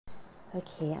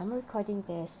Okay, I'm recording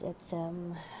this. It's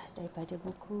daripada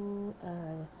buku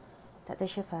Dr.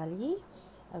 Shafali,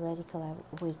 A Radical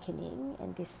Awakening,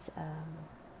 and this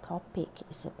topic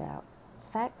is about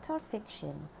fact or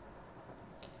fiction.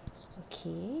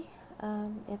 Okay,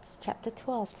 it's chapter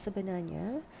 12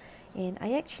 sebenarnya, and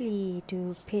I actually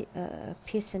do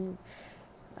piece and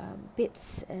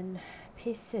bits and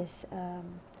pieces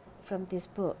from this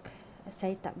book.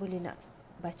 Saya tak boleh nak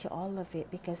baca all of it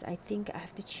because I think I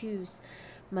have to choose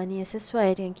mana yang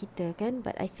sesuai dengan kita kan,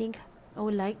 but I think I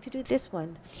would like to do this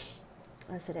one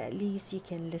so that at least you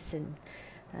can listen,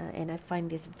 and I find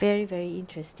this very very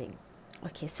interesting.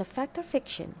 Okay, so fact or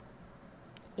fiction.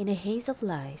 In a haze of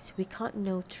lies, we can't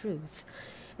know truth.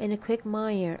 In a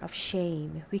quagmire of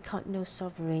shame, we can't know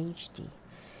sovereignty.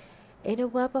 In a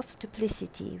web of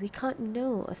duplicity, we can't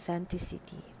know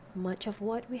authenticity. Much of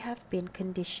what we have been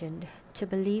conditioned to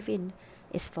believe in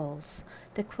is false.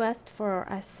 The quest for our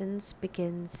essence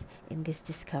begins in this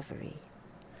discovery.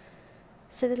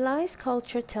 So the lies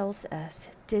culture tells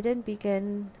us didn't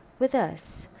begin with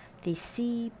us. They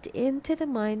seeped into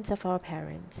the minds of our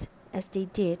parents, as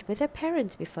they did with their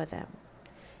parents before them.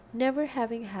 Never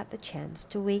having had the chance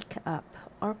to wake up,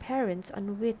 our parents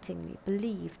unwittingly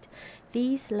believed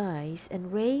these lies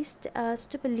and raised us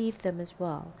to believe them as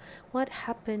well. What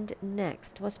happened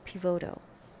next was pivotal.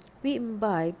 We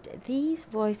imbibed these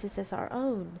voices as our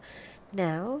own.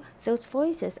 Now, those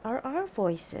voices are our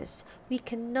voices. We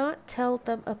cannot tell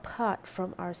them apart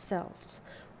from ourselves.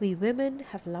 We women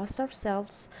have lost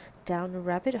ourselves down a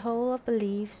rabbit hole of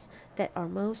beliefs that are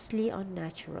mostly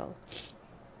unnatural.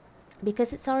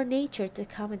 Because it's our nature to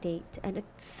accommodate and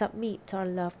submit to our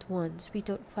loved ones, we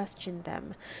don't question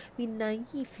them. We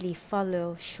naively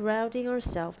follow, shrouding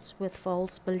ourselves with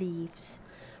false beliefs.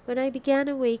 When I began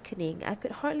awakening, I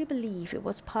could hardly believe it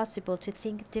was possible to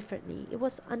think differently. It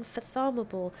was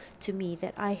unfathomable to me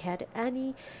that I had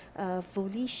any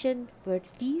volition where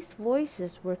these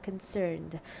voices were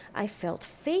concerned. I felt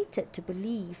fated to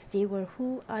believe they were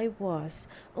who I was.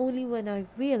 Only when I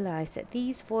realized that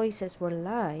these voices were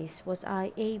lies was I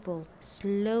able,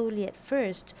 slowly at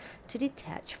first, to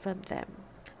detach from them.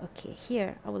 Okay,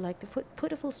 here I would like to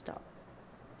put a full stop.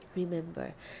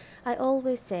 Remember, I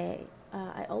always say,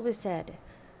 I always said,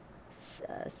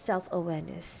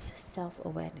 self-awareness,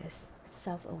 self-awareness,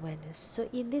 self-awareness. So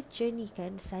in this journey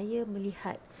kan, saya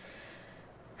melihat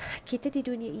kita di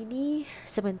dunia ini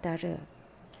sementara.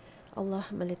 Allah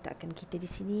meletakkan kita di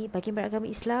sini. Bagi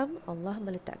beragama Islam, Allah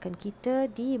meletakkan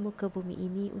kita di muka bumi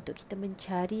ini untuk kita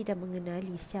mencari dan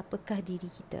mengenali siapakah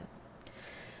diri kita.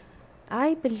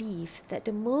 I believe that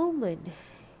the moment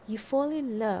you fall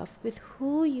in love with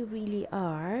who you really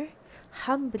are,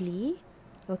 humbly,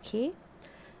 okay,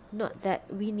 not that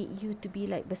we need you to be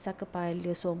like besar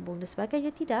kepala, sombong dan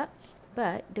sebagainya, tidak.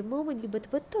 But the moment you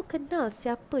betul-betul kenal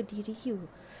siapa diri you,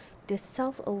 the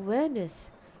self-awareness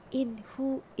in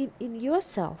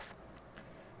yourself,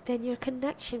 then your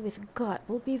connection with God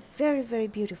will be very, very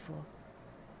beautiful.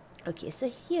 Okay, so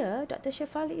here Dr.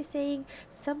 Shafali is saying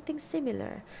something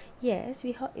similar. Yes,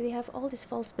 we have all these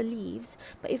false beliefs,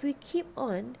 but if we keep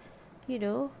on,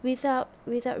 without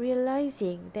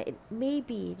realizing that it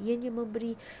maybe ianya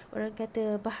memberi orang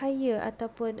kata bahaya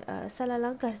ataupun salah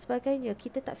langkah sebagainya,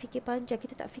 kita tak fikir panjang,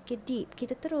 kita tak fikir deep,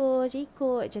 kita terus je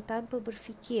ikut je tanpa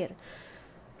berfikir,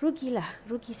 rugi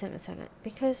sangat-sangat.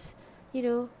 Because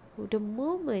the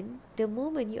moment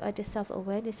you ada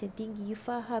self-awareness yang tinggi, you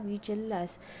faham, you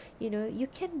jelas, you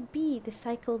can be the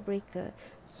cycle breaker.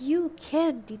 You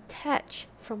can detach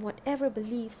from whatever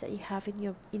beliefs that you have in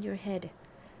your head.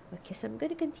 Okay, so I'm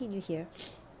going to continue here.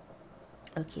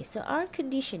 Okay, so our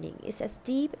conditioning is as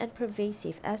deep and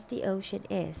pervasive as the ocean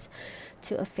is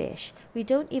to a fish. We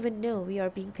don't even know we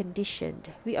are being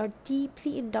conditioned. We are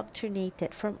deeply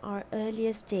indoctrinated from our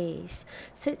earliest days.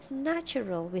 So it's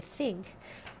natural we think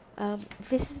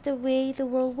this is the way the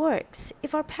world works.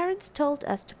 If our parents told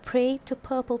us to pray to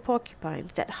purple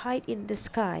porcupines that hide in the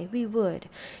sky, we would.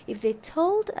 If they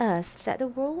told us that the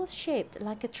world was shaped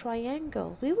like a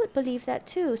triangle, we would believe that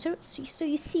too. So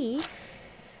you see,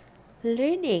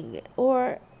 learning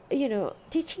or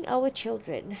teaching our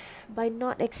children by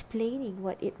not explaining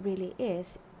what it really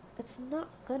is, it's not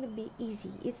going to be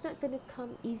easy. It's not going to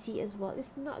come easy as well.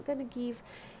 It's not going to give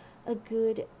a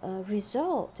good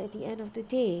result at the end of the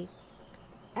day.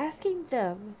 Asking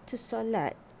them to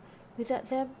salat without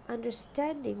them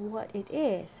understanding what it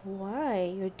is,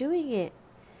 why you're doing it,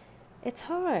 it's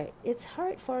hard. It's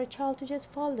hard for a child to just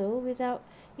follow without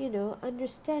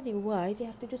understanding why they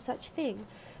have to do such thing.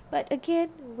 But again,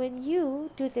 when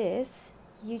you do this,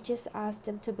 you just ask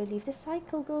them to believe the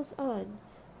cycle goes on.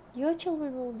 Your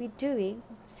children will be doing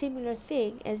similar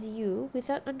thing as you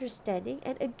without understanding,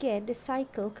 and again the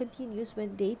cycle continues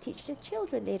when they teach the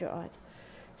children later on.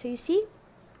 So you see,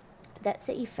 that's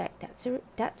the effect.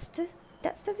 That's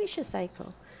the vicious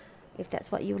cycle, if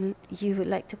that's what you would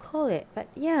like to call it. But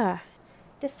yeah,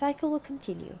 the cycle will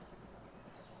continue.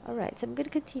 Alright, so I'm going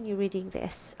to continue reading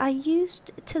this. I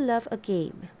used to love a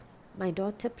game my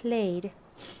daughter played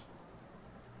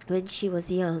when she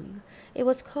was young. It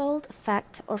was called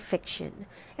Fact or Fiction.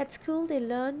 At school, they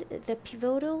learned the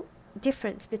pivotal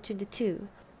difference between the two.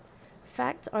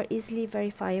 Facts are easily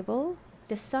verifiable.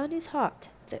 The sun is hot.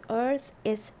 The earth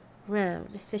is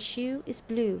round. The shoe is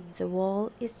blue. The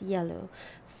wall is yellow.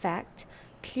 Fact,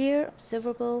 clear,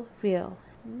 observable, real.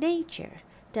 Nature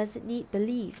doesn't need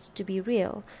beliefs to be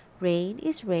real. Rain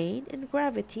is rain and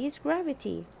gravity is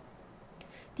gravity.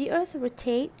 The earth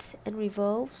rotates and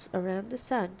revolves around the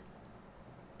sun.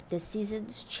 The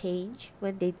seasons change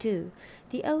when they do.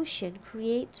 The ocean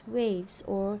creates waves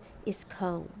or is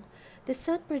calm. The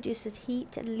sun produces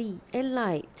heat and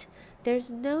light. There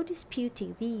is no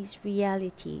disputing these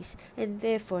realities and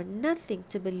therefore nothing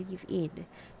to believe in.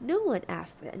 No one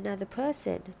asks another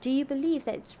person, do you believe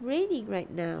that it's raining right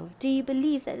now? Do you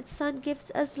believe that the sun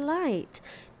gives us light?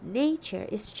 Nature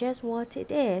is just what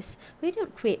it is. We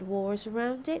don't create wars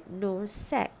around it, nor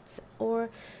sects or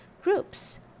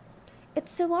groups.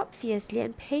 It's so obviously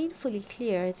and painfully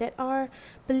clear that our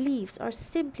beliefs are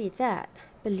simply that,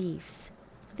 beliefs.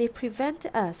 They prevent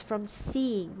us from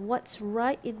seeing what's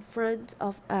right in front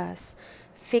of us.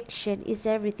 Fiction is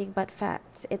everything but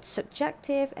facts. It's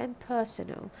subjective and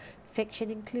personal. Fiction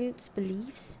includes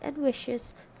beliefs and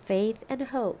wishes, faith and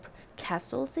hope,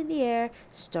 castles in the air,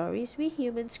 stories we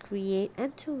humans create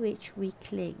and to which we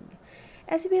cling.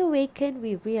 As we awaken,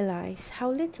 we realize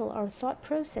how little our thought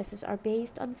processes are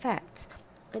based on facts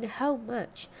and how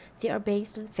much they are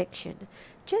based on fiction.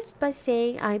 Just by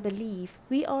saying I believe,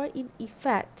 we are in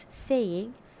effect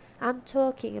saying I'm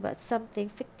talking about something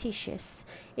fictitious.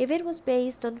 If it was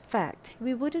based on fact,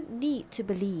 we wouldn't need to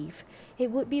believe.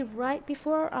 It would be right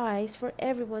before our eyes for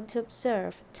everyone to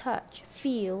observe, touch,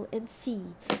 feel, and see.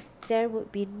 There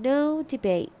would be no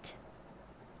debate.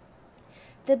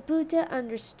 The Buddha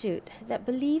understood that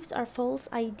beliefs are false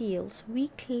ideals we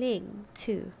cling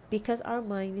to because our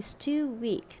mind is too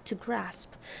weak to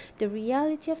grasp the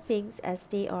reality of things as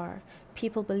they are.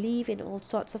 People believe in all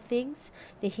sorts of things.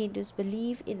 The Hindus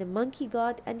believe in the monkey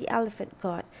god and the elephant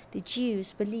god. The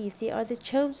Jews believe they are the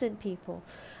chosen people.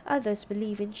 Others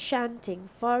believe in chanting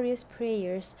various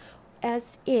prayers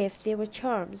as if they were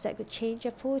charms that could change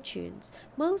their fortunes.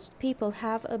 Most people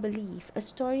have a belief, a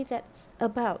story that's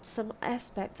about some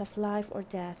aspect of life or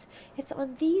death. It's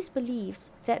on these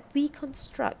beliefs that we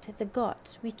construct the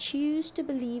gods we choose to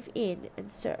believe in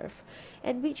and serve,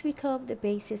 and which become the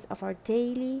basis of our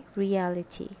daily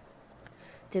reality.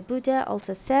 The Buddha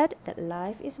also said that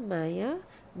life is Maya,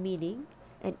 meaning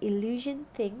an illusion.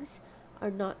 Things are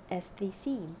not as they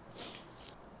seem.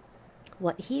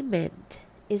 What he meant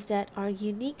is that our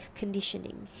unique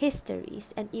conditioning,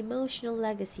 histories, and emotional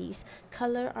legacies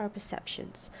color our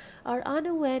perceptions. Our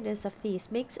unawareness of this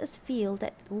makes us feel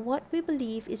that what we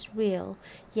believe is real,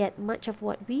 yet much of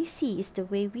what we see is the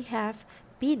way we have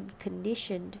been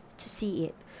conditioned to see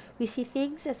it. We see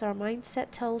things as our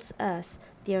mindset tells us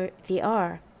they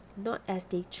are, not as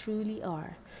they truly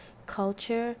are.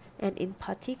 Culture, and in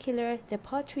particular the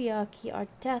patriarchy, are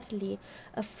deathly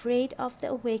afraid of the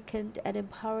awakened and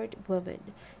empowered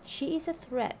woman. She is a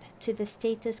threat to the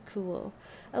status quo.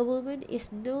 A woman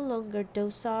is no longer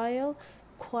docile,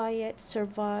 quiet,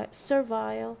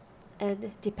 servile,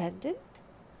 and dependent,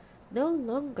 no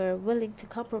longer willing to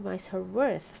compromise her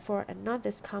worth for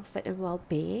another's comfort and well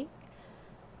being,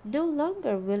 no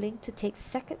longer willing to take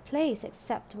second place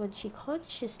except when she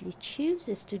consciously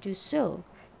chooses to do so.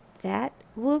 That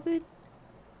woman,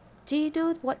 do you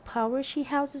know what power she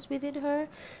houses within her?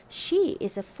 She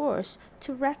is a force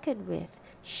to reckon with.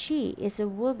 She is a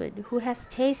woman who has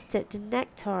tasted the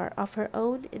nectar of her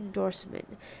own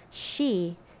endorsement.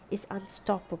 She is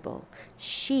unstoppable.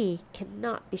 She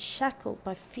cannot be shackled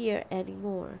by fear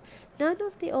anymore. None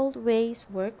of the old ways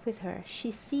work with her.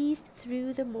 She sees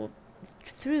through the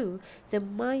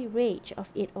my rage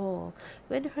of it all.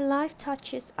 When her life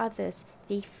touches others,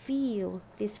 they feel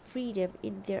this freedom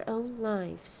in their own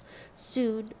lives.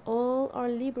 Soon all are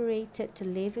liberated to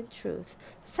live in truth.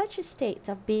 Such a state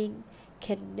of being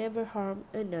can never harm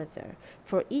another,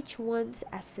 for each one's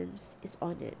essence is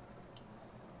honored.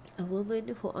 A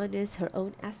woman who honors her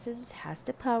own essence has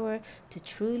the power to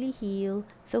truly heal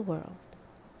the world.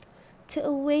 To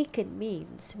awaken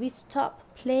means we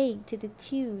stop playing to the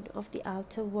tune of the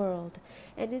outer world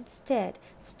and instead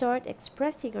start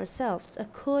expressing ourselves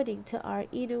according to our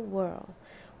inner world.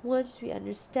 Once we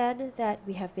understand that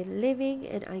we have been living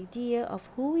an idea of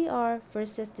who we are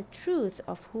versus the truth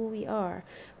of who we are,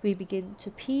 we begin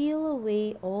to peel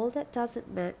away all that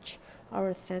doesn't match our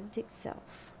authentic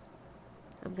self.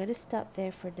 I'm going to stop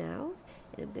there for now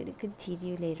and I'm going to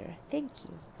continue later. Thank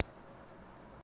you.